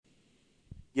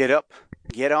Get up,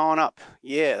 get on up.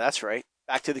 Yeah, that's right.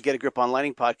 Back to the Get a Grip on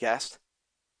Lighting podcast.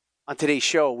 On today's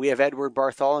show, we have Edward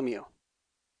Bartholomew.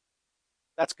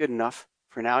 That's good enough.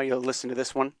 For now, you'll listen to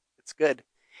this one. It's good.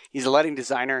 He's a lighting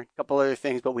designer, a couple other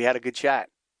things, but we had a good chat.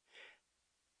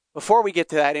 Before we get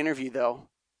to that interview, though,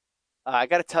 I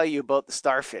got to tell you about the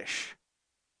Starfish.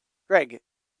 Greg,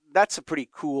 that's a pretty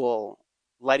cool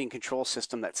lighting control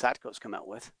system that Satco's come out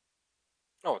with.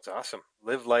 Oh, it's awesome.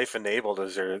 Live Life Enabled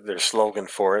is their slogan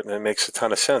for it, and it makes a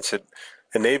ton of sense. It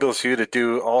enables you to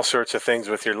do all sorts of things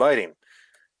with your lighting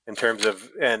in terms of,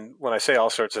 and when I say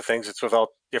all sorts of things, it's with all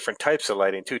different types of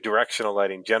lighting too, directional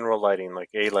lighting, general lighting like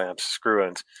A-lamps,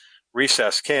 screw-ins,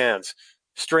 recessed cans,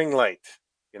 string light.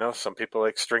 You know, some people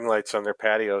like string lights on their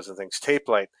patios and things, tape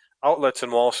light, outlets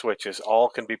and wall switches, all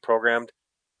can be programmed,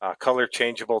 color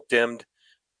changeable, dimmed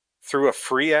through a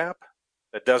free app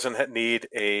that doesn't need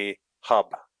a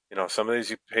hub. You know, some of these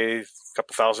you pay a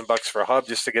couple $1,000 for a hub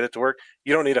just to get it to work.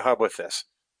 You don't need a hub with this.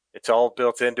 It's all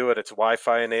built into it. It's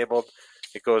Wi-Fi enabled.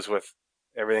 It goes with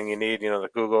everything you need. You know, the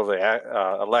Google, the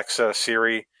Alexa,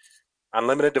 Siri,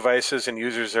 unlimited devices and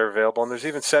users are available. And there's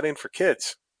even setting for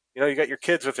kids. You know, you got your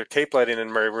kids with their tape lighting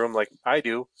in my room like I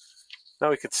do.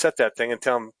 Now we could set that thing and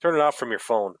tell them, turn it off from your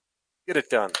phone. Get it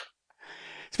done.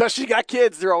 Especially you got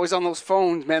kids, they're always on those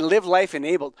phones, man. Live Life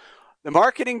Enabled. The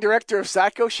marketing director of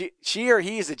Satco, she or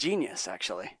he is a genius,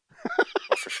 actually.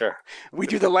 Oh, for sure. We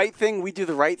do the light thing, we do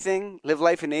the right thing. Live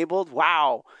Life Enabled.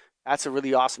 Wow. That's a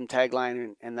really awesome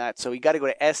tagline and that. So you got to go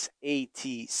to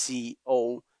satco.com.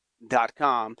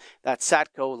 That's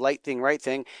Satco, light thing, right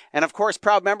thing. And of course,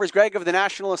 proud members, Greg, of the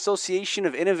National Association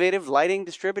of Innovative Lighting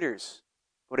Distributors.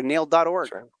 Go to nailed.org.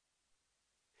 That's right.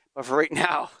 But for right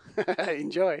now,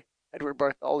 enjoy Edward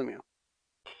Bartholomew.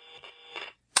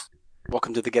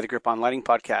 Welcome to the Get a Grip on Lighting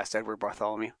podcast, Edward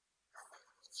Bartholomew.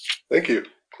 Thank you.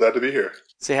 Glad to be here.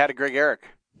 Say hi to Greg Eric.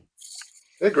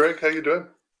 Hey, Greg. How you doing?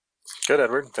 Good,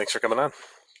 Edward. Thanks for coming on.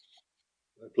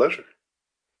 My pleasure.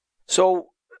 So,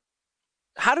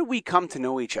 how did we come to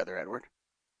know each other, Edward?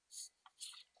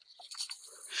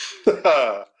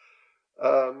 Yeah,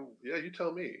 you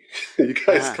tell me. You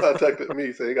guys contacted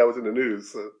me saying I was in the news.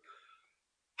 So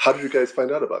how did you guys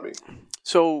find out about me?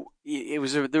 So there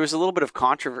was a little bit of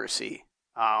controversy.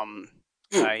 Al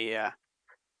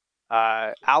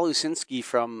Usinski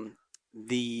from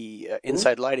the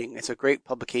Inside Lighting. It's a great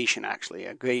publication, actually.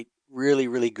 A great, really,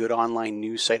 really good online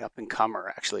news site, up and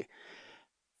comer, actually.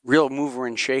 Real mover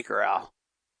and shaker, Al.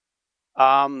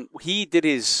 He did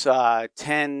his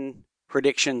 10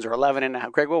 predictions, or 11 and a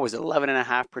half. Greg, what was it? 11 and a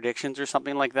half predictions or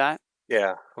something like that?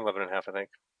 Yeah, 11 and a half, I think.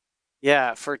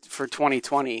 Yeah, for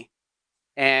 2020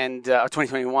 and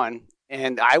 2021.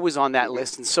 And I was on that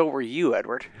list, and so were you,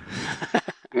 Edward.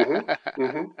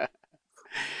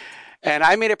 And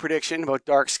I made a prediction about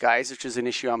dark skies, which is an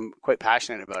issue I'm quite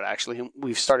passionate about, actually.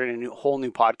 We've started a whole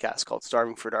new podcast called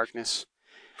Starving for Darkness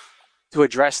to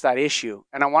address that issue.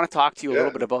 And I want to talk to you a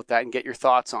little bit about that and get your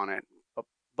thoughts on it.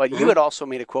 But you had also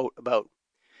made a quote about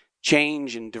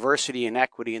change and diversity and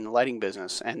equity in the lighting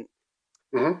business. And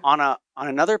on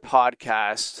another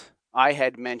podcast, I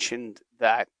had mentioned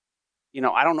that, you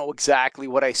know, I don't know exactly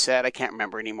what I said. I can't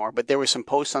remember anymore. But there were some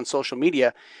posts on social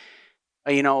media,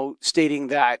 you know, stating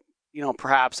that, you know,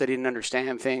 perhaps I didn't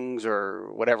understand things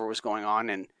or whatever was going on.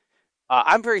 And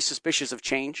I'm very suspicious of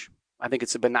change. I think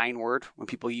it's a benign word when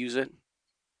people use it.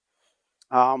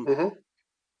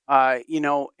 You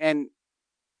know, and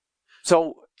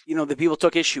so, you know, the people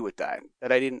took issue with that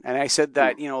I didn't. And I said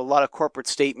that, you know, a lot of corporate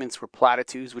statements were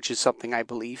platitudes, which is something I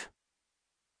believe.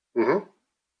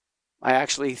 I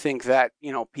actually think that,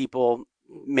 you know, people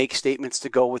make statements to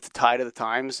go with the tide of the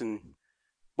times, and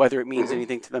whether it means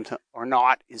anything to them or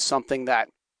not is something that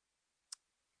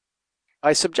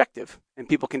is subjective, and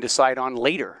people can decide on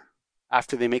later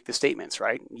after they make the statements,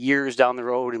 right? Years down the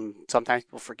road, and sometimes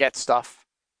people forget stuff,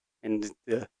 and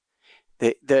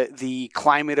the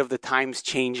climate of the times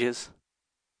changes,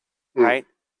 right?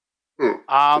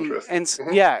 And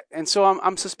so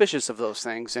I'm suspicious of those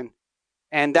things,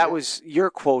 and that was your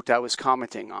quote I was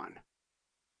commenting on.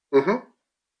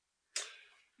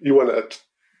 You want to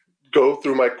go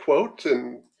through my quote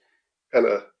and kind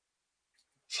of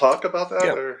talk about that?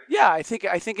 Yeah. Or? Yeah, I think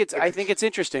it's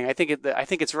interesting. I think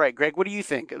it's right. Greg, what do you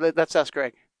think? Let's ask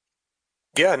Greg.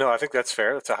 Yeah, no, I think that's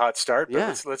fair. That's a hot start, but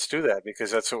Yeah. let's do that,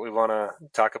 because that's what we want to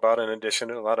talk about in addition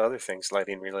to a lot of other things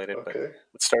lighting related. Okay. But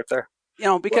let's start there. You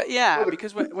know,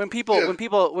 because when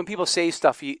people say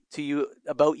stuff to you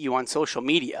about you on social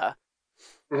media,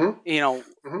 you know,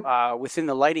 within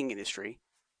the lighting industry,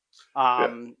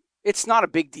 it's not a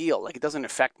big deal. Like, it doesn't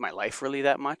affect my life really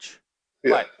that much.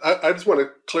 Yeah, I just want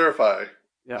to clarify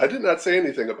Yeah. I did not say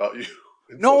anything about you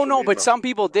in No, social no, media. but some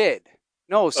people did.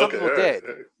 No, some Okay, people all right, did.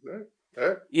 all right, all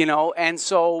right. You know, and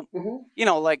so Mm-hmm. you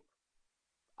know, like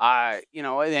you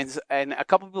know, and a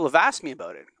couple people have asked me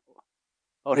about it.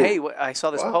 About Hmm. hey, I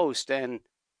saw this Wow, post and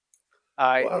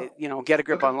wow. you know, get a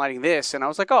grip Okay, on lighting this, and I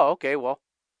was like, oh, okay, well,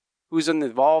 who's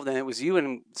involved? And it was you,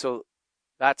 and so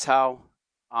that's how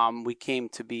we came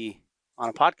to be on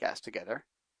a podcast together.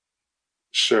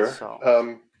 sure. So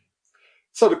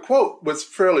So the quote was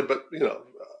fairly, but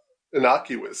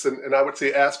innocuous, and I would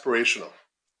say aspirational.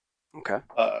 okay,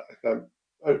 I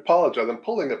apologize. I'm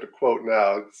pulling up the quote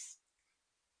now.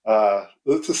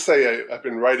 Let's just say I've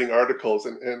been writing articles,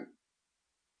 and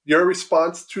your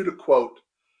response to the quote,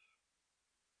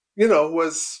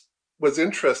 was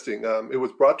interesting. It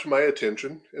was brought to my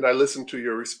attention, and I listened to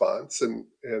your response, and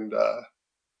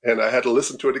I had to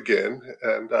listen to it again.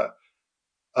 And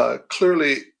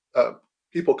clearly,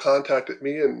 people contacted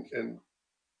me, and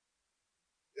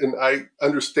I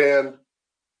understand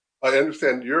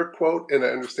your quote, and I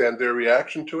understand their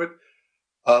reaction to it.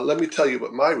 Let me tell you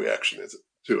what my reaction is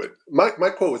to it. My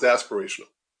quote was aspirational.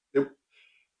 It,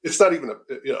 it's not even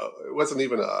it wasn't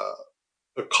even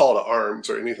a call to arms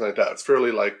or anything like that. It's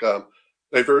fairly like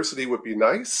diversity would be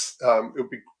nice. It would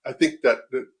be. I think that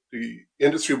the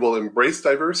industry will embrace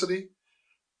diversity.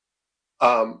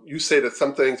 You say that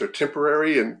some things are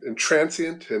temporary and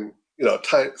transient, and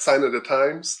sign of the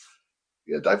times.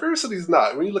 Yeah, diversity is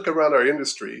not. When you look around our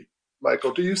industry,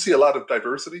 Michael, do you see a lot of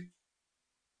diversity?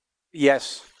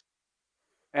 yes,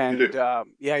 You and do.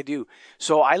 yeah, I do.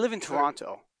 So I live in All right.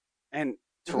 Toronto, and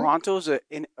Mm-hmm. Toronto's a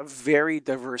very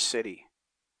diverse city,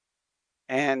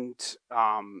 and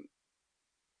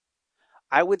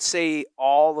I would say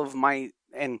all of my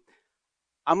and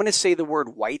I'm going to say the word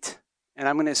white, and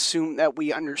I'm going to assume that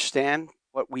we understand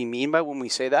what we mean by when we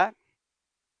say that.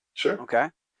 Sure. Okay,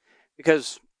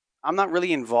 because I'm not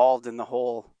really involved in the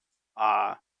whole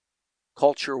uh,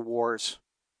 culture wars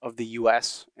of the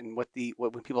U.S. and what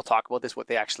when people talk about this, what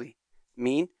they actually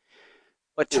mean.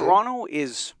 But Mm-hmm. Toronto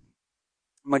is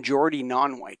majority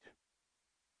non-white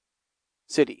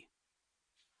city,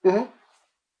 Mm-hmm.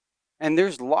 and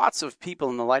there's lots of people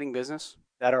in the lighting business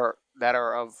that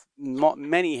are of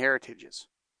many heritages,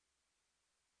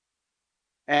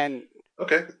 and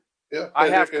Okay. Yeah, I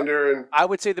and have I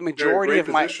would say they're in a great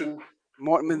position.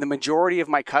 Mm-hmm. the majority of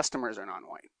my customers are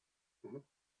non-white.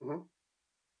 Mm-hmm.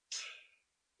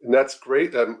 And that's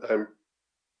great.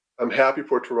 I'm happy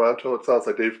for Toronto. It sounds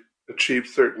like they've achieved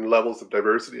certain levels of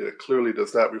diversity that clearly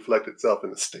does not reflect itself in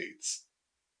the states.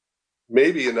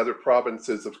 Maybe in other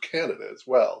provinces of Canada as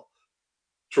well.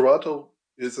 Toronto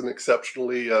is an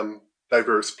exceptionally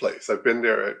diverse place. I've been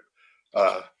there.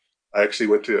 Uh, I actually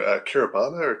went to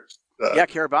Caribana. Yeah,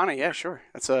 Carabana. Yeah, sure.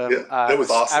 That's Yeah, it was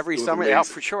awesome. every It was summer. Yeah,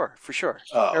 amazing. for sure, for sure.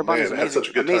 Oh Carabana is man, I had such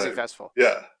amazing, a good amazing time. festival.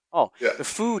 Yeah, Oh, yeah. the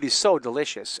food is so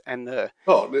delicious, and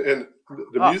Oh, and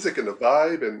the oh, music and the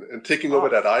vibe and taking over oh,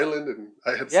 that island, and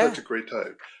I had such yeah, a great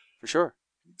time. for sure.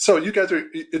 So you guys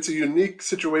it's a unique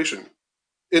situation.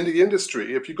 In the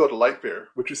industry, if you go to Light Fair,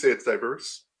 would you say it's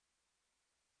diverse?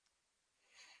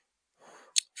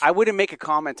 I wouldn't make a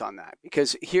comment on that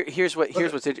because Okay. here's what,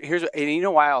 and you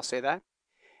know why I'll say that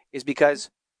is because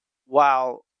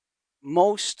while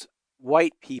most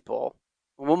white people,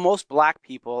 well, most black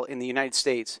people in the United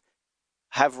States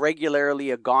have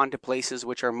regularly gone to places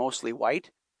which are mostly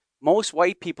white. Most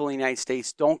white people in the United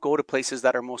States don't go to places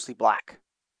that are mostly black.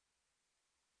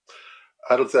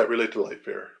 How does that relate to Light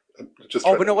Fair? I'm just Oh,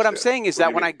 trying but to no, what I'm understand. saying is What do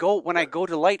that you mean? when I Yeah. go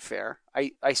to Light Fair,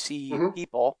 I see Mm-hmm.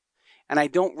 people, and I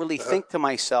don't really Uh-huh. think to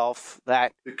myself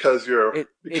that it's Because you're of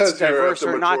diverse the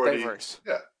or not majority. diverse.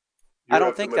 Yeah, I you're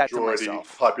don't of the think that to majority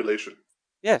myself. population.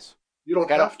 Yes, You like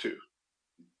don't I don't. have to,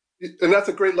 and that's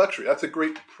a great luxury. That's a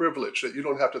great privilege that you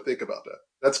don't have to think about that.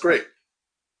 That's Okay. great.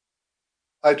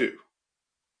 I do.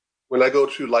 When I go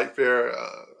to Light Fair,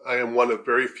 I am one of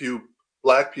very few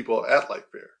black people at Light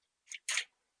Fair.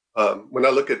 When I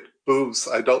look at booths,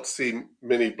 I don't see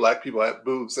many black people at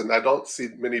booths, and I don't see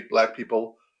many black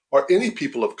people or any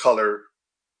people of color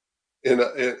in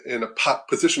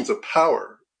positions of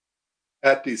power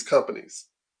at these companies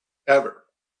ever.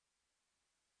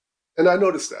 And I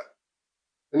noticed that.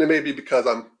 And it may be because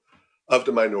I'm of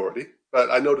the minority,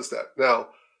 but I noticed that. Now,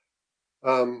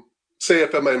 say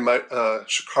if I'm in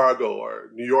Chicago or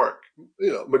New York,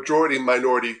 majority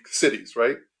minority cities,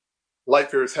 right?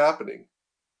 Light Fair is happening.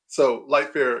 So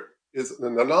Light Fair is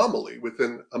an anomaly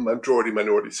within a majority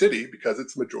minority city because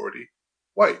it's majority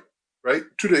white, right?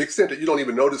 To the extent that you don't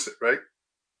even notice it, right?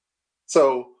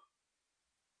 So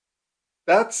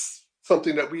that's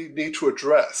something that we need to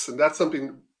address. And that's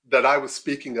something that I was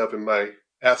speaking of in my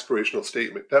aspirational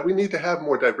statement that we need to have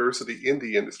more diversity in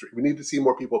the industry. We need to see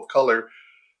more people of color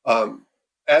in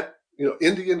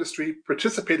the industry,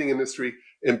 participating in industry,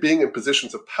 and being in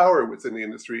positions of power within the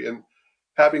industry, and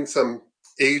having some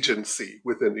agency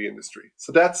within the industry.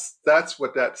 So that's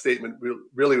what that statement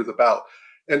really was about.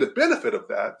 And the benefit of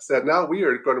that is that now we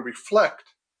are going to reflect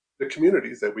the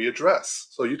communities that we address.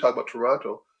 So you talk about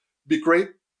Toronto. It'd be great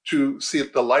to see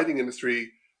the lighting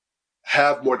industry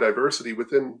have more diversity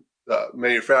within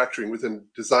manufacturing, within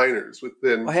designers,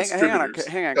 within distributors,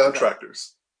 hang on,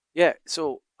 contractors. Yeah,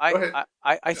 so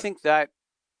I think that.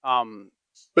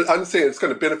 But I'm saying it's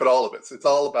going to benefit all of us. It's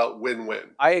all about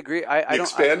win-win. I agree. I don't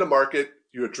expand the market.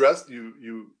 You address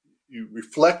you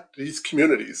reflect these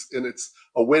communities, and it's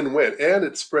a win-win, and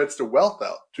it spreads the wealth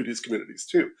out to these communities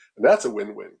too, and that's a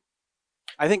win-win.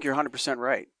 I think you're 100%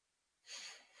 right.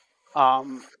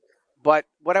 But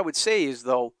what I would say is,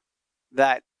 though,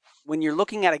 that when you're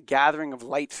looking at a gathering of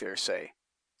light fair, say,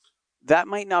 that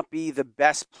might not be the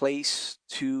best place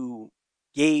to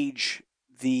gauge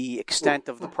the extent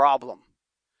of the problem.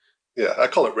 Yeah, I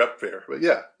call it rep fair, but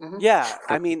yeah. Mm-hmm. Yeah,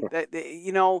 I mean,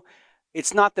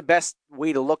 it's not the best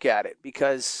way to look at it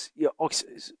because,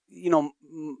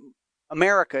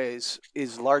 America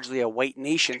is largely a white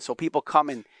nation, so people come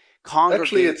and congregate.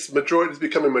 Actually, it's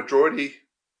becoming majority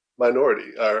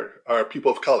minority are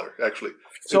people of color, actually.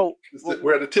 So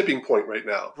we're at a tipping point right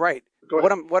now. Right.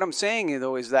 What I'm saying,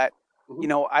 though, is that,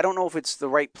 I don't know if it's the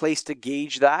right place to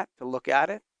gauge that, to look at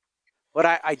it. But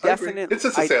I definitely... It's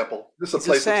just a sample. It's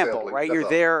a sample, right? You're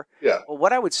there. Yeah. Well,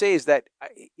 what I would say is that,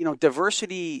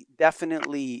 diversity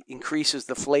definitely increases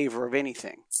the flavor of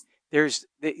anything. There's,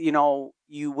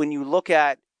 when you look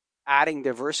at adding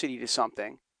diversity to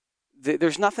something,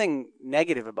 there's nothing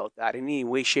negative about that in any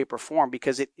way, shape, or form,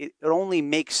 because it only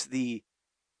makes if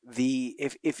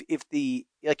the,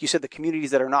 like you said, the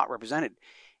communities that are not represented,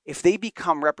 if they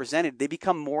become represented, they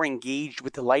become more engaged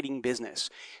with the lighting business.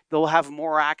 They'll have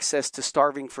more access to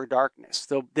Starving for Darkness.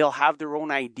 They'll have their own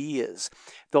ideas.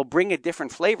 They'll bring a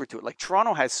different flavor to it. Like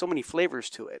Toronto has so many flavors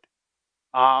to it.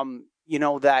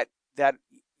 That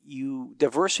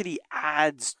diversity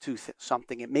adds to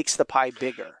something. It makes the pie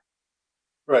bigger.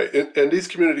 Right, and these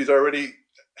communities already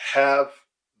have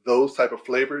those type of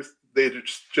flavors. They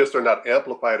just are not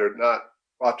amplified or not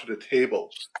brought to the table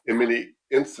in many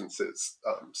instances.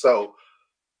 So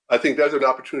I think there's an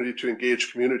opportunity to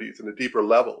engage communities in a deeper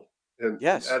level. And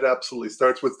that absolutely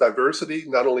starts with diversity,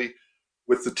 not only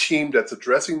with the team that's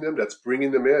addressing them, that's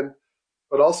bringing them in,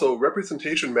 but also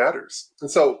representation matters.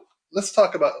 And so let's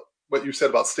talk about what you said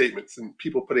about statements and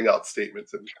people putting out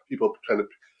statements and people kind of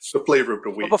the flavor of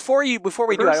the week. But before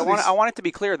we do, I want it to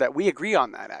be clear that we agree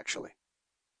on that, actually.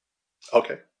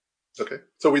 Okay.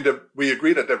 So we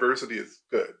agree that diversity is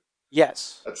good.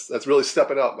 Yes. That's really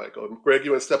stepping out, Michael. Greg,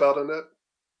 you want to step out on that?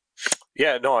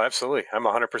 Yeah, no, absolutely. I'm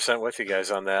 100% with you guys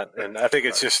on that. And I think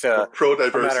it's just a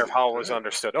matter of how it was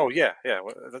understood. Oh, yeah.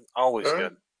 Always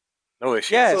good. No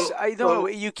issue. Yes, so, I know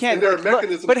you can't. There are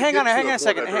mechanisms but hang on a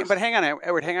second. Hang on,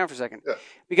 Edward. Hang on for a second. Yeah.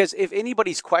 Because if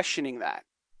anybody's questioning that,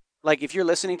 like if you're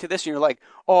listening to this and you're like,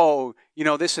 oh,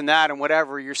 this and that and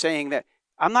whatever, you're saying that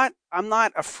I'm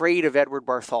not afraid of Edward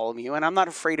Bartholomew, and I'm not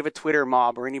afraid of a Twitter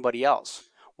mob or anybody else.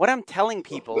 What I'm telling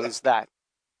people is that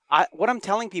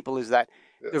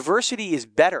diversity is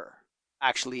better,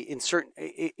 actually, in certain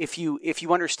if you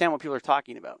understand what people are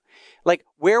talking about. Like,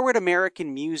 where would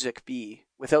American music be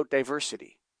without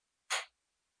diversity?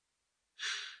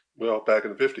 Well, back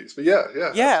in the 50s, but yeah.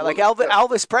 Yeah, like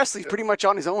Elvis Presley's pretty much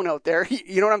on his own out there.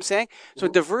 You know what I'm saying? So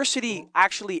diversity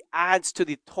actually adds to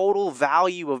the total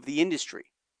value of the industry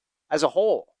as a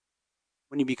whole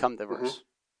when you become diverse.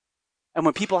 And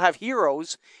when people have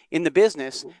heroes in the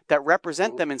business that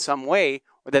represent them in some way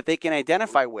or that they can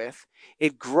identify with,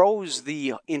 it grows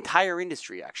the entire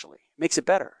industry, actually. It makes it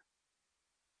better.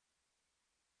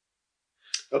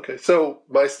 Okay, so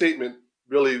my statement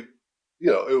really,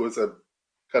 it was a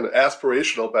kind of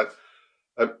aspirational, but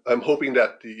I'm hoping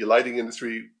that the lighting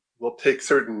industry will take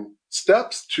certain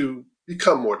steps to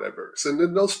become more diverse. And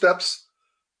then those steps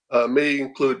may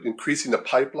include increasing the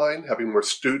pipeline, having more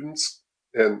students,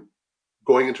 and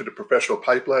going into the professional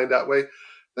pipeline that way,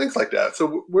 things like that.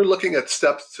 So we're looking at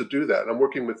steps to do that. I'm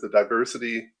working with the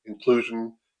Diversity,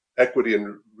 Inclusion, Equity,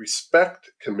 and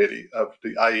Respect Committee of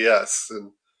the IES,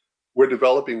 and we're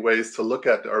developing ways to look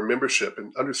at our membership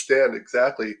and understand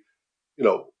exactly,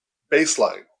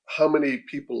 baseline, how many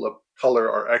people of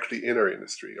color are actually in our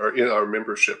industry or in our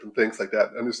membership and things like that,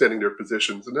 understanding their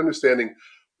positions and understanding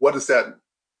what does that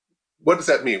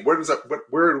mean? Where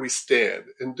do we stand?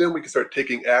 And then we can start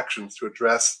taking actions to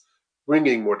address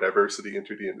bringing more diversity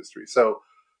into the industry. So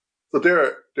So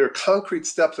there are concrete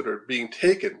steps that are being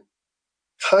taken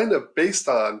kind of based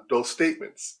on those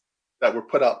statements that were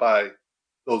put out by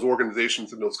those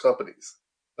organizations and those companies.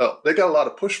 They got a lot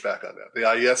of pushback on that. The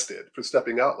IES did for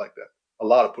stepping out like that. A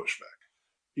lot of pushback.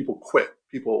 People quit.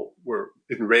 People were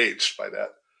enraged by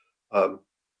that.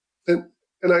 And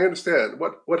I understand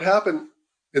what happened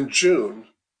in June,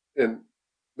 in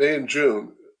May and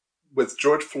June, with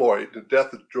George Floyd, the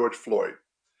death of George Floyd,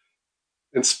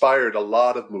 inspired a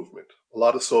lot of movement, a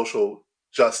lot of social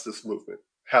justice movement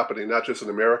happening, not just in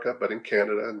America, but in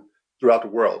Canada and throughout the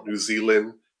world, New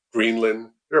Zealand, Greenland.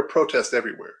 There are protests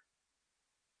everywhere.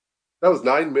 That was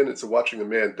 9 minutes of watching a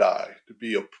man die, to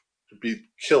be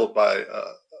killed by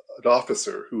an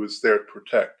officer who was there to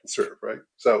protect and serve, right?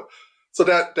 So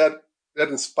that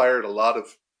inspired a lot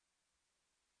of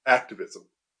activism.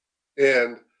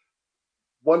 And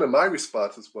one of my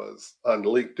responses was on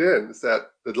LinkedIn is that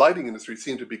the lighting industry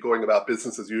seemed to be going about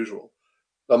business as usual.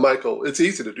 Now, Michael, it's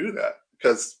easy to do that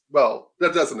because, well,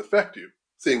 that doesn't affect you,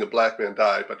 seeing a black man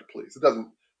die by the police. It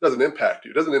doesn't impact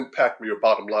you. It doesn't impact your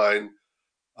bottom line.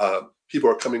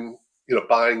 People are coming,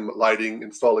 buying lighting,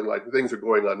 installing lighting. Things are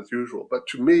going on as usual. But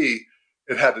to me,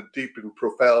 it had a deep and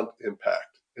profound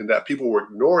impact in that people were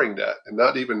ignoring that and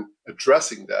not even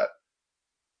addressing that.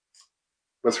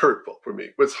 Was hurtful for me.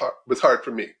 Was hard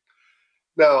for me.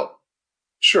 Now,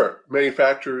 sure,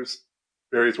 manufacturers,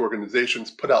 various organizations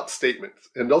put out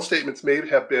statements, and those statements may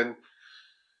have been,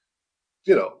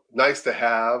 nice to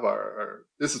have, or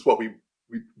this is what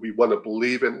we want to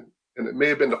believe in, and it may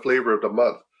have been the flavor of the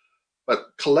month.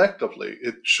 But collectively,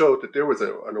 it showed that there was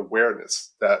an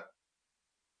awareness that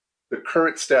the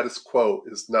current status quo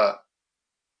is not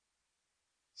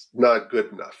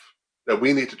good enough, that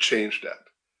we need to change that.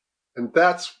 And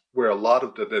that's where a lot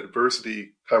of the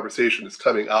diversity conversation is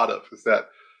coming out of, is that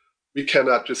we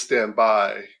cannot just stand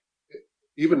by,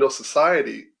 even though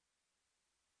society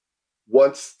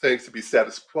wants things to be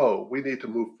status quo. We need to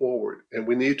move forward, and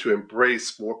we need to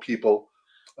embrace more people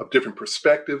of different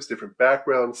perspectives, different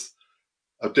backgrounds,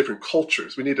 of different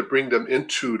cultures. We need to bring them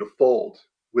into the fold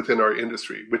within our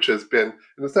industry, which has been,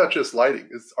 and it's not just lighting,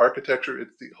 it's architecture,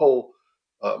 it's the whole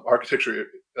architecture,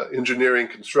 engineering,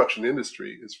 construction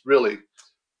industry is really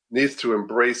needs to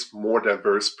embrace more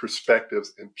diverse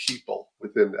perspectives and people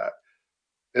within that,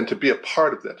 and to be a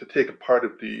part of that, to take a part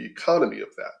of the economy of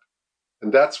that.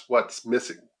 And that's what's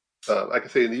missing. I can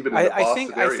say, and even in the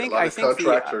Boston area, a lot of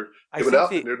contracts are given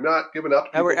out, and they're not given out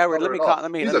to people of color at all.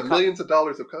 These are millions of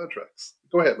dollars of contracts.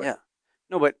 Go ahead, Mike. Yeah.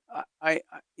 No, but I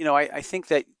think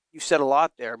that you said a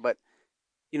lot there, but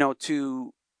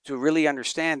to really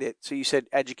understand it, so you said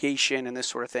education and this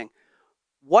sort of thing.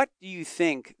 What do you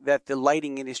think that the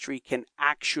lighting industry can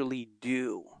actually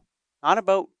do? Not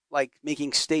about like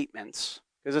making statements,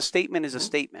 because a statement is a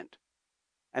statement,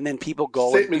 and then people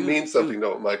go. Statement means something,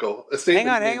 though, Michael. A statement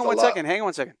hang on one second. Hang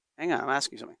on, I'm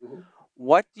asking you something. Mm-hmm.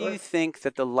 What do you think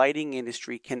that the lighting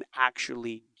industry can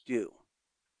actually do,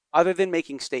 other than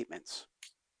making statements?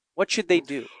 What should they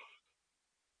do?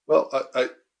 Well,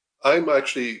 I'm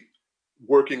actually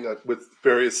working with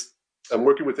various. I'm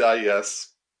working with the IES.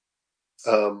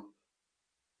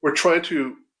 We're trying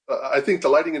to. I think the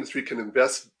lighting industry can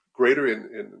invest greater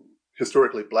in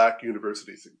historically black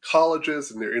universities and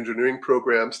colleges and their engineering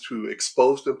programs to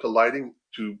expose them to lighting,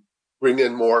 to bring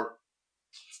in more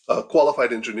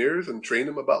qualified engineers and train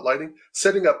them about lighting,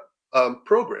 setting up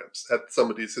programs at some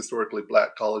of these historically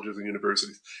black colleges and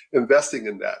universities, investing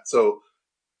in that. So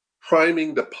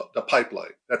priming the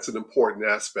pipeline, that's an important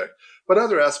aspect. But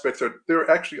other aspects are, there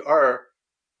actually are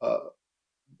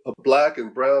black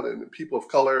and brown and people of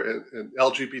color and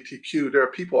LGBTQ, there are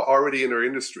people already in our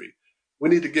industry. We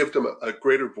need to give them a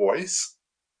greater voice.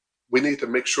 We need to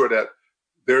make sure that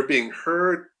they're being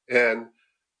heard and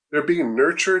they're being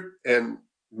nurtured and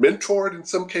mentored in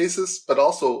some cases, but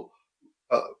also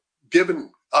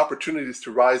given opportunities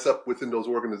to rise up within those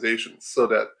organizations, so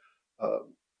that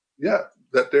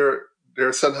that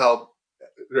they're somehow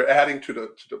they're adding to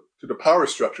the power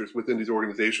structures within these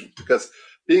organizations, because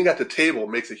being at the table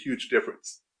makes a huge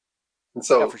difference. And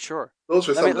so, for sure, those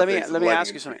are some of the things. Let me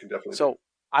ask you something. So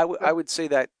I would say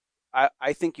that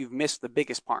I think you've missed the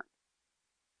biggest part.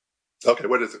 Okay,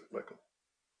 what is it, Michael?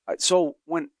 So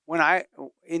when I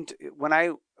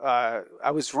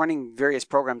was running various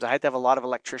programs, I had to have a lot of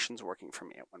electricians working for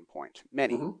me at one point,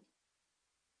 many. Mm-hmm.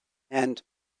 And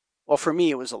well, for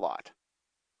me, it was a lot.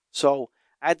 So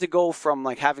I had to go from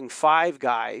like having 5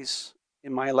 guys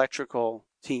in my electrical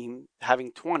team to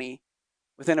having 20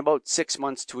 within about 6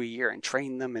 months to a year, and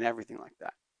train them and everything like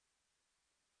that.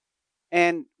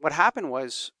 And what happened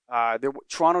was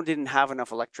Toronto didn't have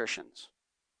enough electricians.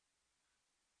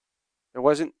 There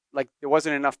wasn't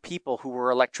enough people who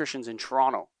were electricians in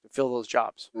Toronto to fill those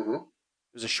jobs. Mm-hmm.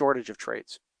 There's a shortage of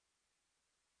trades.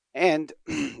 And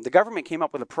the government came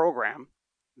up with a program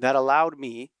that allowed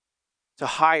me to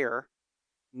hire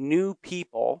new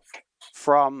people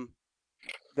from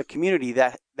the community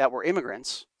that were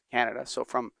immigrants to Canada. So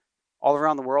from all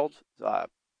around the world,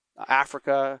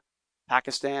 Africa,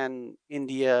 Pakistan,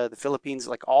 India, the Philippines,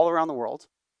 like all around the world,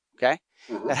 okay,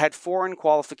 Mm-hmm. that had foreign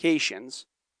qualifications.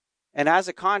 And as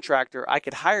a contractor, I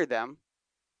could hire them,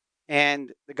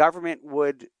 and the government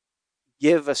would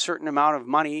give a certain amount of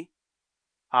money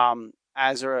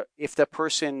if the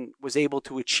person was able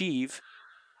to achieve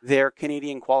their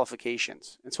Canadian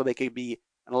qualifications. And so they could be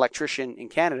an electrician in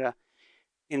Canada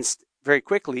very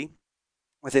quickly,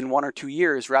 within 1 or 2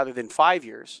 years rather than 5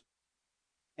 years.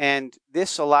 And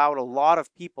this allowed a lot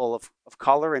of people of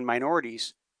color and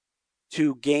minorities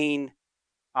to gain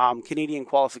Canadian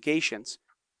qualifications.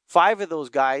 5 of those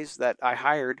guys that I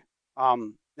hired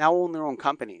now own their own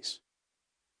companies.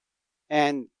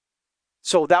 And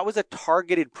so that was a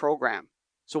targeted program.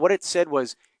 So what it said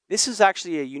was, this is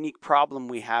actually a unique problem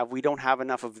we have. We don't have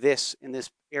enough of this in this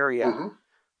area. Mm-hmm.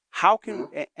 How can,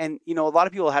 and a lot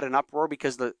of people had an uproar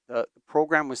because the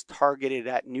program was targeted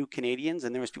at new Canadians,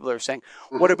 and there was people that were saying,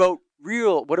 Mm-hmm.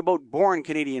 what about born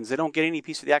Canadians? They don't get any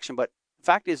piece of the action. But the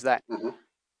fact is that Mm-hmm.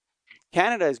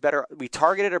 Canada is better. We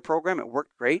targeted a program. It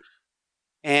worked great.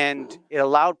 And it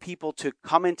allowed people to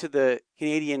come into the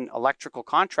Canadian electrical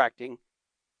contracting,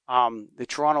 the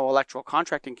Toronto electrical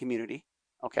contracting community.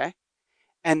 Okay.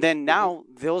 And then now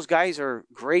those guys are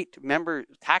great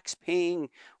tax-paying,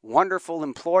 wonderful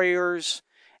employers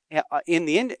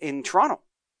in Toronto.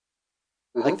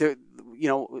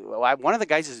 Mm-hmm. Like one of the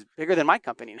guys is bigger than my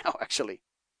company now, actually.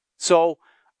 So,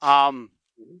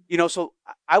 so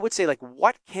I would say, like,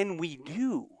 what can we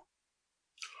do?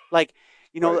 Like,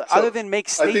 Right. other So than make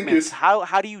I think statements,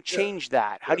 how do you change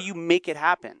that? How do you make it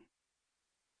happen?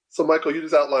 So, Michael, you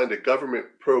just outlined a government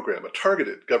program, a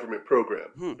targeted government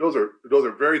program. Those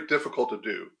are very difficult to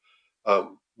do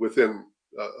within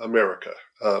America.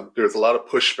 There's a lot of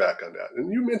pushback on that,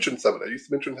 and you mentioned some of that. You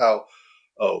mentioned how,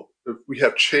 if we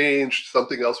have changed,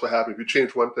 something else will happen. If you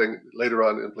change one thing later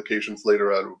on, implications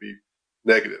later on will be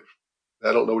negative.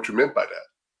 I don't know what you meant by that.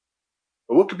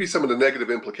 But what could be some of the negative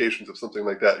implications of something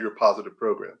like that? Your positive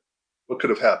program. What could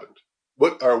have happened?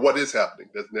 What is happening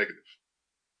that's negative?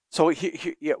 So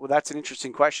that's an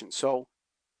interesting question. So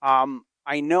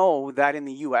I know that in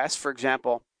the U.S., for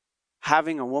example,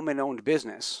 having a woman-owned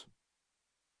business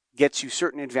gets you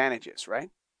certain advantages, right?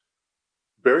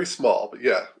 Very small, but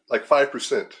yeah, like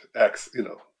 5% acts,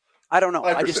 I don't know.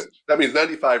 5%. That means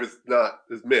 95 is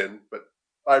men, but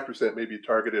 5% may be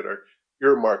targeted or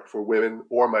earmarked for women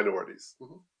or minorities.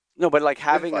 Mm-hmm. No, but like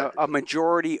having a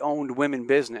majority-owned women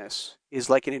business is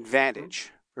like an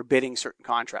advantage for bidding certain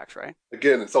contracts, right?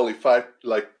 Again, it's only 5.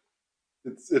 Like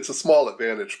it's a small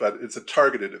advantage, but it's a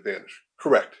targeted advantage.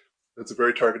 Correct. It's a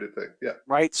very targeted thing. Yeah.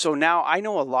 Right. So now I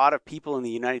know a lot of people in the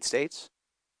United States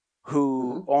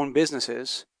who own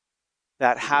businesses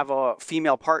that have a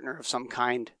female partner of some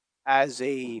kind as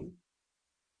a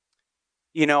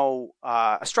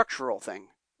structural thing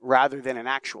rather than an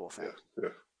actual thing.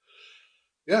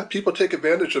 Yeah, people take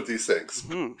advantage of these things.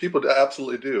 Mm-hmm. People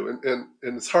absolutely do, and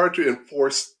it's hard to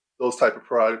enforce those type of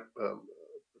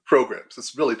programs.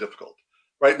 It's really difficult.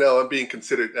 Right now, I'm being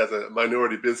considered as a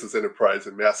minority business enterprise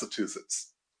in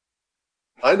Massachusetts.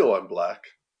 I know I'm black.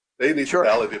 They need to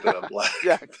validate that I'm black.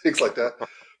 Yeah. Things like that.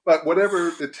 But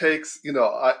whatever it takes,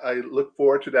 I look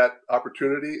forward to that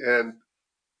opportunity, and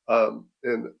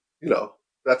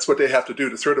that's what they have to do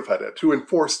to certify that, to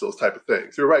enforce those type of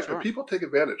things. You're right, but people take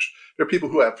advantage. There are people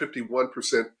who have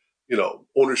 51%,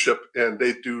 ownership, and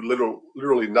they do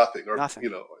literally nothing,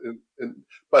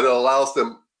 but it allows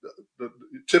them,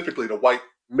 typically the white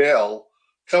male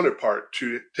counterpart,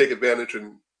 to take advantage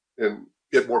and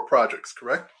get more projects.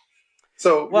 Correct?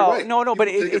 So well, you're right. No, but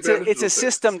it's a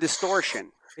system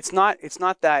distortion. It's not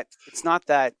that.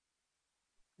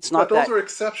 But those are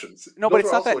exceptions. No, but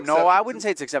it's not that. No, I wouldn't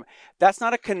say it's exception. That's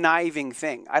not a conniving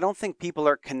thing. I don't think people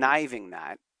are conniving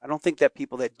that. I don't think that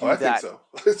people that do that. I think so.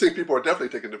 I think people are definitely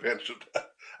taking advantage of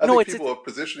that. I think people are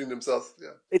positioning themselves. Yeah.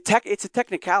 It's a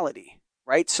technicality,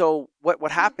 right? So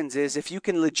what happens is, if you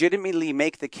can legitimately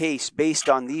make the case based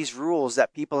on these rules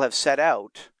that people have set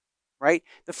out, right?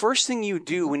 The first thing you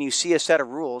do when you see a set of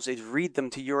rules is read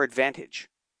them to your advantage.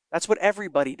 That's what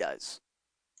everybody does.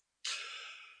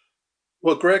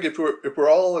 Well, Greg, if we're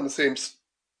all on the same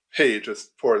page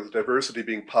as far as diversity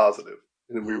being positive,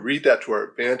 and we read that to our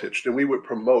advantage, then we would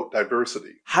promote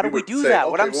diversity. How do we do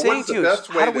that? What I'm saying to you is,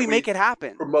 how do we make it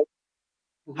happen?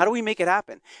 How do we make it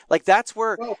happen? Like that's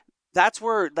where Well, that's thing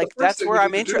you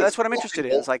I'm need to do interested. is That's what I'm tell interested in.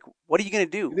 people It's like, what are you going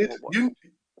to do?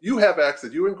 you have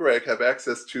access. You and Greg have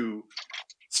access to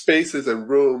spaces and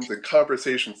rooms and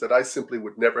conversations that I simply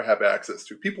would never have access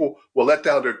to. People will let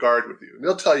down their guard with you, and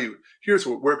they'll tell you, "Here's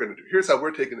what we're going to do. Here's how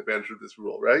we're taking advantage of this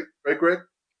rule." Right, Greg?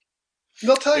 And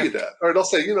they'll tell Yeah. you that, or they'll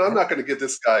say, "I'm not going to give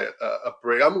this guy a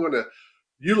break. I'm going to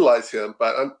utilize him,"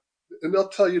 and they'll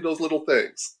tell you those little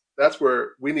things. That's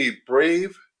where we need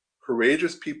brave,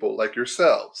 courageous people like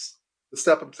yourselves to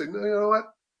step up and say, "No, you know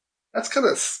what? That's kind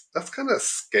of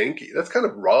skanky. That's kind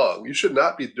of wrong. You should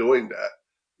not be doing that.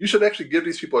 You should actually give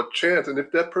these people a chance. And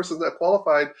if that person's not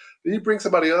qualified, then you bring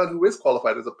somebody on who is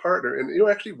qualified as a partner, and you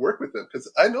actually work with them.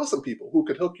 Because I know some people who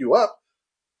could hook you up,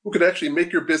 who could actually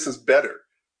make your business better.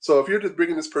 So if you're just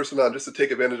bringing this person on just to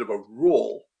take advantage of a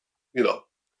rule, then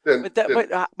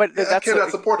I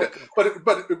cannot support that.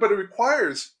 But it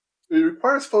requires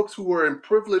folks who are in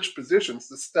privileged positions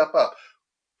to step up.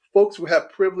 Folks who have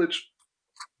privileged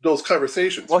those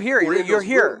conversations. Well, here you're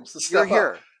here. You're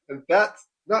here, and that's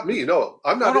not me. No,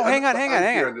 I'm not. No, hang on.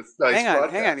 This nice hang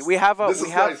on. This is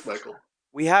nice, Michael.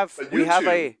 We have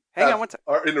a. Hang on one second.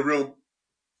 Are in the room.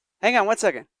 Hang on 1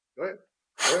 second. Go ahead.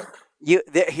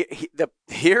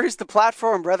 Here's the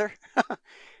platform, brother.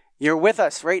 You're with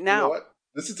us right now. You know what?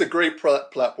 This is a great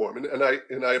platform,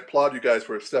 and I applaud you guys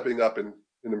for stepping up and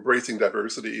embracing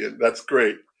diversity, and that's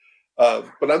great.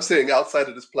 But I'm saying outside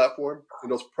of this platform, in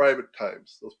those private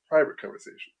times, those private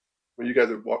conversations, when you guys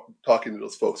are talking to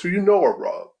those folks who are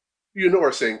wrong, who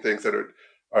are saying things that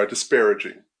are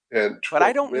disparaging, but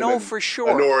I don't know for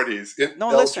sure. Minorities,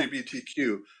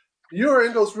 LGBTQ, you're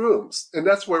in those rooms, and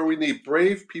that's where we need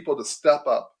brave people to step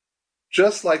up,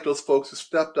 just like those folks who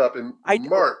stepped up and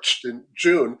marched in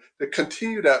June to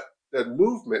continue that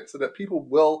movement, so that people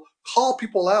will call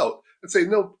people out and say,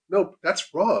 no, that's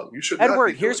wrong. You should not.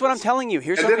 Edward, here's what I'm telling you.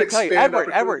 Here's what I'm going to tell you.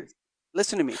 Edward,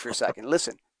 listen to me for a second.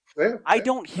 Listen. I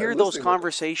don't hear those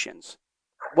conversations.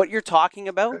 What you're talking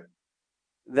about,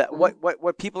 that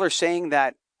what people are saying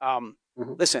that,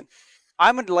 listen,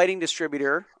 I'm a lighting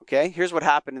distributor, okay? Here's what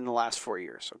happened in the last 4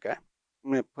 years, okay?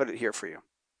 I'm going to put it here for you.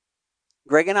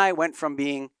 Greg and I went from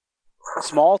being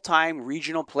small-time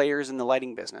regional players in the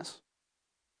lighting business.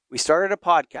 We started a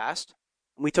podcast,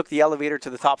 and we took the elevator to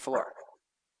the top floor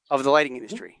of the lighting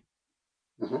industry.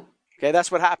 Okay, that's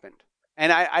what happened.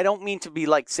 And I don't mean to be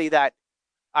say that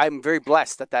I'm very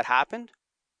blessed that happened.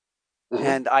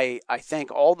 And I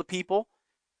thank all the people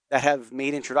that have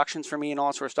made introductions for me and all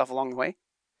that sort of stuff along the way.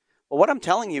 But what I'm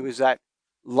telling you is that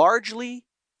largely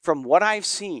from what I've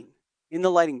seen in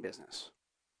the lighting business,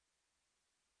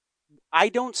 I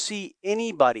don't see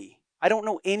anybody, I don't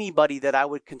know anybody that I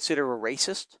would consider a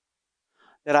racist,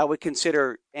 that I would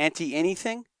consider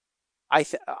anti-anything.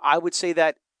 I would say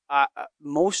that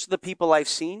most of the people I've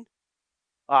seen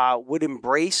would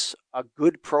embrace a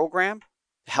good program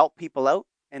to help people out,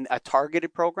 and a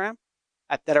targeted program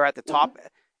that are at the top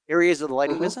areas of the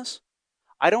lighting business.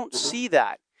 I don't see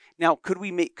that. Now, could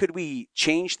we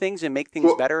change things and make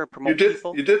things better and promote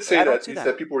people? You did say that. You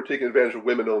said people were taking advantage of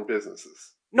women-owned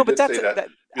businesses. No, but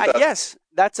yes,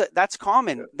 that's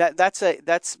common. Yeah.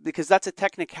 That's because that's a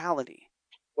technicality.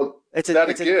 Well,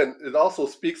 it also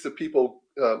speaks to people.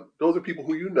 Those are people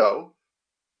who you know,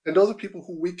 and those are people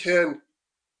who we can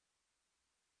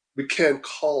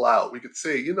call out. We could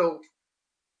say,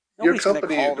 your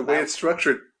company, the way it's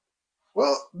structured.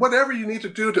 Well, whatever you need to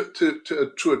do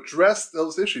to address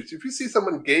those issues. If you see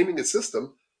someone gaming a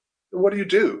system, then what do you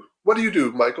do? What do you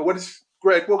do, Michael? What is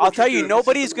Greg? I'll tell you,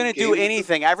 nobody's going to do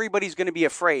anything. Everybody's going to be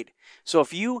afraid. So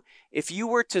if you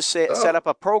were to set up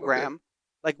a program,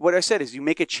 like what I said is, you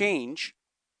make a change.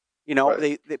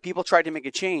 The people tried to make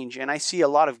a change, and I see a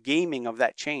lot of gaming of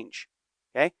that change.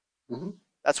 Okay,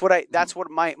 that's what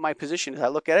my position is. I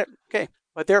look at it. Okay.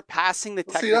 But they're passing the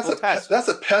technical test. That's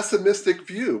a pessimistic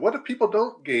view. What if people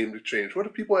don't game to change? What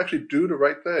if people actually do the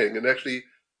right thing and actually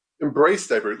embrace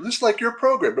diversity? Just like your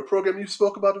program, the program you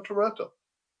spoke about in Toronto.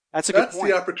 That's a good point. That's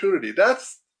the opportunity.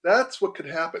 That's what could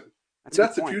happen.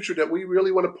 That's the future that we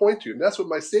really want to point to. And that's what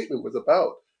my statement was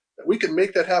about. That we can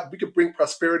make that happen. We can bring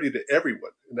prosperity to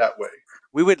everyone in that way.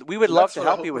 We would love to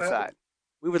help you with that.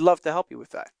 We would love to help you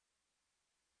with that.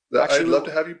 I'd love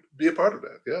to have you be a part of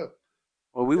that. Yeah.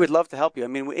 Well, we would love to help you. I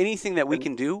mean, anything that we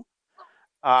can do,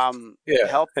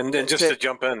 help. And then just to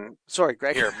jump in. Sorry,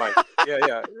 Greg. Here, Mike.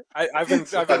 Yeah. I've been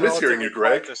miss hearing you,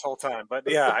 Greg, this whole time, but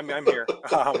yeah, I'm here.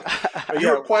 You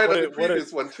were quiet on the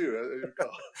previous one too.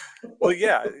 Well,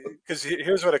 yeah, because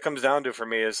here's what it comes down to for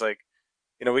me is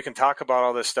we can talk about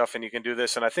all this stuff and you can do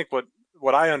this, and I think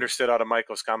what I understood out of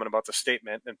Michael's comment about the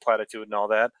statement and platitude and all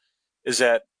that is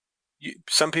that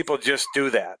some people just do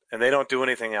that and they don't do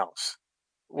anything else.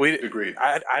 Agreed.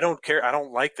 I don't care. I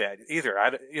don't like that either.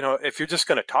 If you're just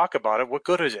going to talk about it, what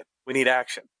good is it? We need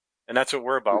action. And that's what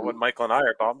we're about. Mm-hmm. What Michael and I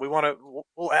are about.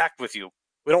 We'll act with you.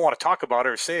 We don't want to talk about it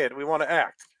or say it. We want to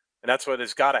act. And that's what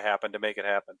has got to happen to make it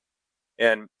happen.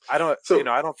 And I don't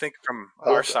think from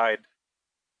our side,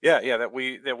 that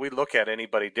we look at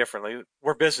anybody differently.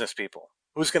 We're business people.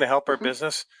 Who's going to help our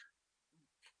business?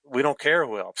 We don't care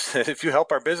who helps. If you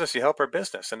help our business, you help our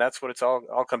business. And that's what it's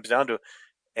all comes down to.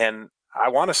 And I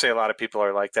want to say a lot of people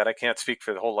are like that. I can't speak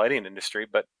for the whole lighting industry,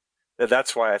 but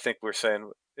that's why I think we're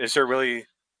saying, is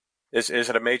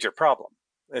it a major problem?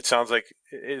 It sounds like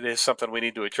it is something we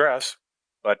need to address,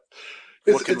 but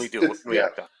what can we do? What can we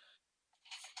act on?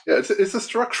 Yeah, it's a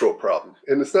structural problem,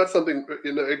 and it's not something.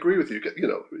 I agree with you.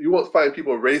 You won't find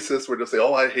people racist where they'll say,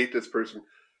 "Oh, I hate this person."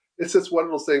 It's just one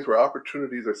of those things where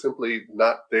opportunities are simply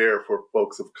not there for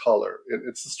folks of color, and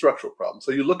it's a structural problem.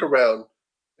 So you look around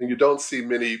and you don't see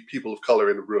many people of color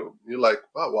in the room. You're like,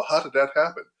 "Wow, well, how did that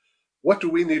happen? What do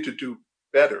we need to do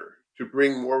better to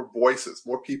bring more voices,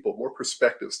 more people, more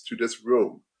perspectives to this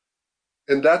room?"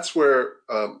 And that's where,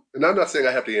 and I'm not saying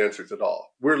I have the answers at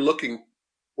all. We're looking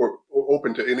or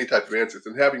open to any type of answers,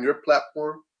 and having your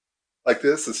platform like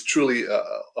this is truly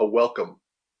a welcome,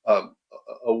 um,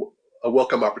 a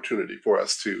welcome opportunity for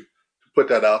us to put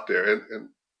that out there. And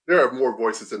there are more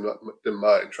voices than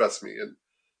mine, trust me. And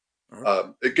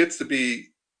it gets to be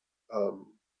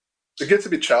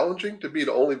challenging to be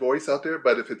the only voice out there.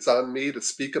 But if it's on me to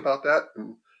speak about that,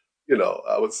 and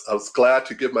I was glad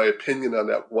to give my opinion on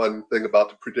that one thing about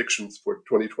the predictions for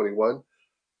 2021.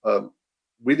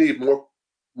 We need more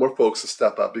folks to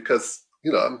step up because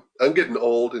I'm getting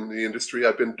old in the industry.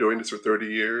 I've been doing this for 30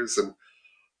 years, and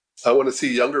I want to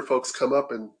see younger folks come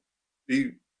up and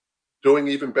be doing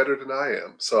even better than I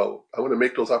am. So I want to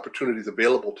make those opportunities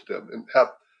available to them and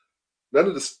have none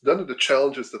of the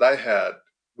challenges that I had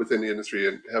within the industry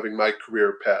and having my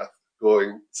career path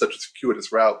going such a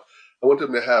circuitous route. I want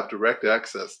them to have direct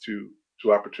access to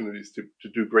opportunities to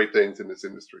do great things in this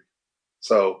industry.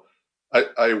 So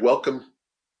I welcome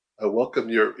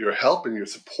your help and your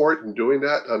support in doing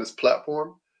that on this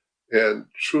platform. And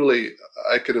truly,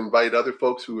 I could invite other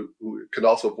folks who can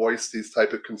also voice these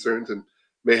type of concerns and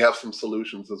may have some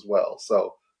solutions as well.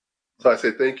 So I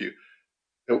say thank you.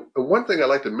 And one thing I'd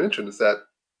like to mention is that,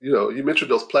 you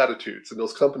mentioned those platitudes and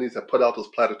those companies that put out those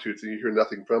platitudes and you hear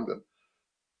nothing from them.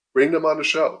 Bring them on the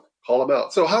show. Call them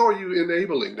out. So how are you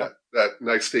enabling that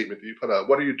nice statement that you put out?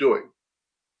 What are you doing?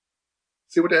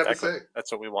 See what they have to say.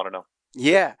 That's what we want to know.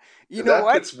 Yeah. You know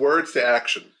what? That puts words to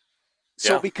action.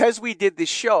 So because we did this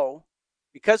show,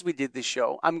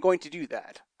 I'm going to do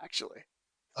that, actually.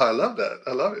 I love that.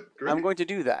 I love it. Great. I'm going to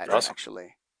do that,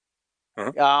 actually.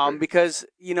 Uh-huh. Because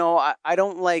I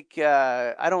don't like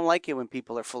it when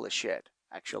people are full of shit.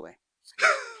 Actually.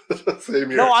 Same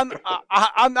here. No, I'm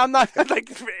not like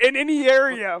in any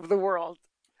area of the world,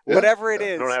 whatever it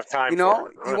is. Don't have time. You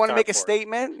want to make a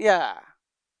statement? Yeah.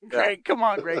 Greg, come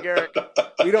on, Greg Eric.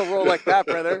 We don't roll like that,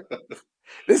 brother.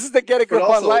 This is the Get a Grip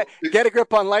on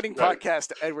Lighting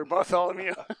podcast, Edward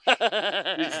Bartholomew.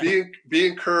 be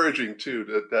encouraging too.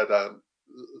 That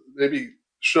maybe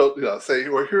say,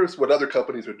 well, here's what other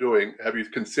companies are doing. Have you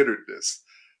considered this?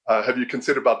 Have you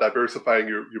considered about diversifying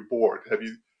your board? Have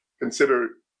you considered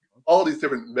all these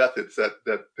different methods that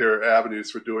there are avenues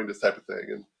for doing this type of thing?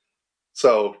 And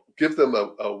so give them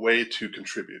a way to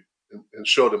contribute and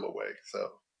show them a way. So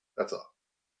that's all.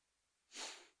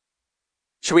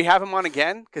 Should we have him on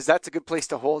again? Because that's a good place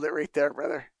to hold it right there,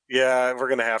 brother. Yeah, we're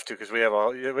going to have to because we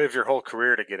have your whole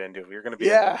career to get into. You're going to be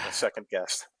a second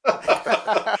guest.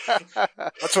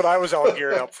 That's what I was all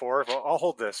geared up for. I'll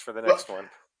hold this for the next one.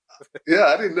 Yeah,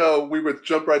 I didn't know we would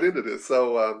jump right into this.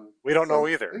 So we don't know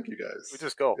either. Thank you guys. We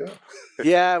just go.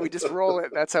 Yeah, we just roll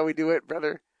it. That's how we do it,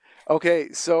 brother.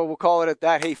 Okay, so we'll call it at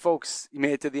that. Hey, folks, you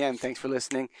made it to the end. Thanks for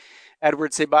listening.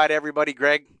 Edward, say bye to everybody.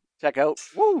 Greg, check out.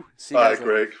 Woo! See you guys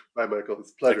later. Greg. Bye, Michael.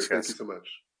 It's a pleasure. Thank you so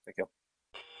much. Thank you.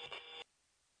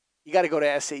 You got to go to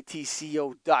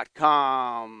satco.com.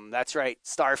 That's right.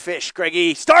 Starfish,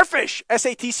 Greggy. Starfish!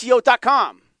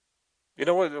 satco.com. You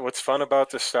know what's fun about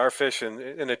the Starfish, and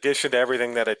in addition to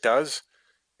everything that it does,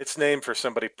 it's named for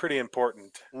somebody pretty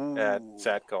important at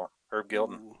Satco, Herb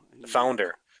Gilden, the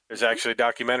founder. There's actually a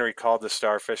documentary called The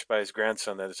Starfish by his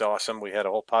grandson that is awesome. We had a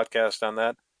whole podcast on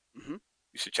that. Mm-hmm.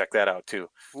 You should check that out too.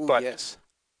 But yes,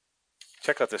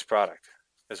 check out this product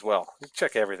as well.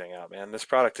 Check everything out, man. This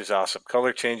product is awesome.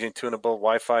 Color changing, tunable,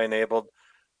 Wi-Fi enabled,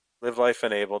 live life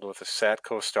enabled with a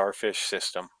Satco Starfish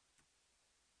system.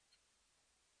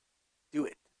 Do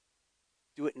it.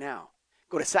 Do it now.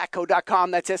 Go to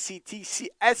satco.com. That's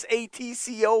SATCO.com.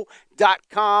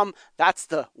 That's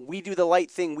the we do the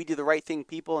light thing, we do the right thing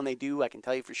people, and they do. I can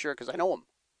tell you for sure because I know them.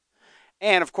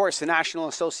 And, of course, the National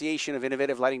Association of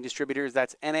Innovative Lighting Distributors.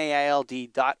 That's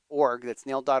NAILD.org. That's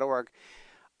nailed.org.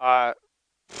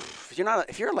 If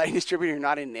you're a lighting distributor, you're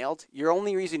not in Nailed, your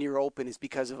only reason you're open is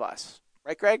because of us.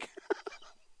 Right, Greg?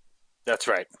 That's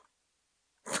right.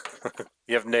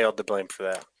 You have Nailed to blame for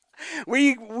that.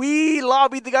 We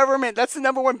lobbied the government. That's the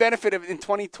number one benefit of in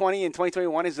 2020 and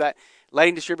 2021 is that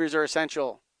lighting distributors are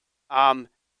essential.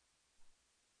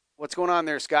 What's going on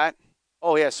there, Scott?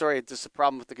 Oh, yeah, sorry. It's just a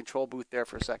problem with the control booth there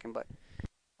for a second. But,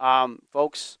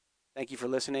 folks, thank you for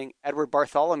listening. Edward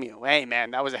Bartholomew. Hey,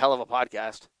 man, that was a hell of a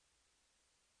podcast.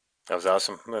 That was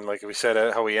awesome. And like we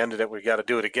said, how we ended it, we got to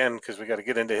do it again because we got to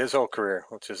get into his whole career,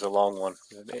 which is a long one,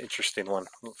 an interesting one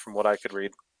from what I could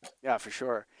read. Yeah, for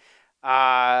sure.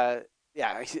 Yeah,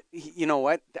 you know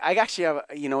what? I actually have,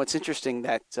 it's interesting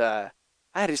that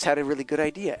I just had a really good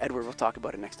idea. Edward, we'll talk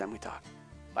about it next time we talk.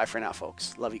 Bye for now,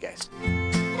 folks. Love you guys.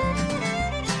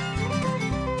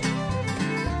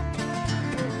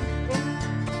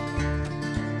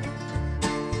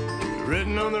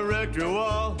 Written on the rectory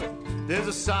wall, there's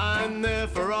a sign there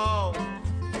for all.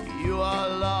 You are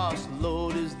lost,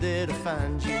 Lord is there to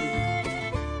find you.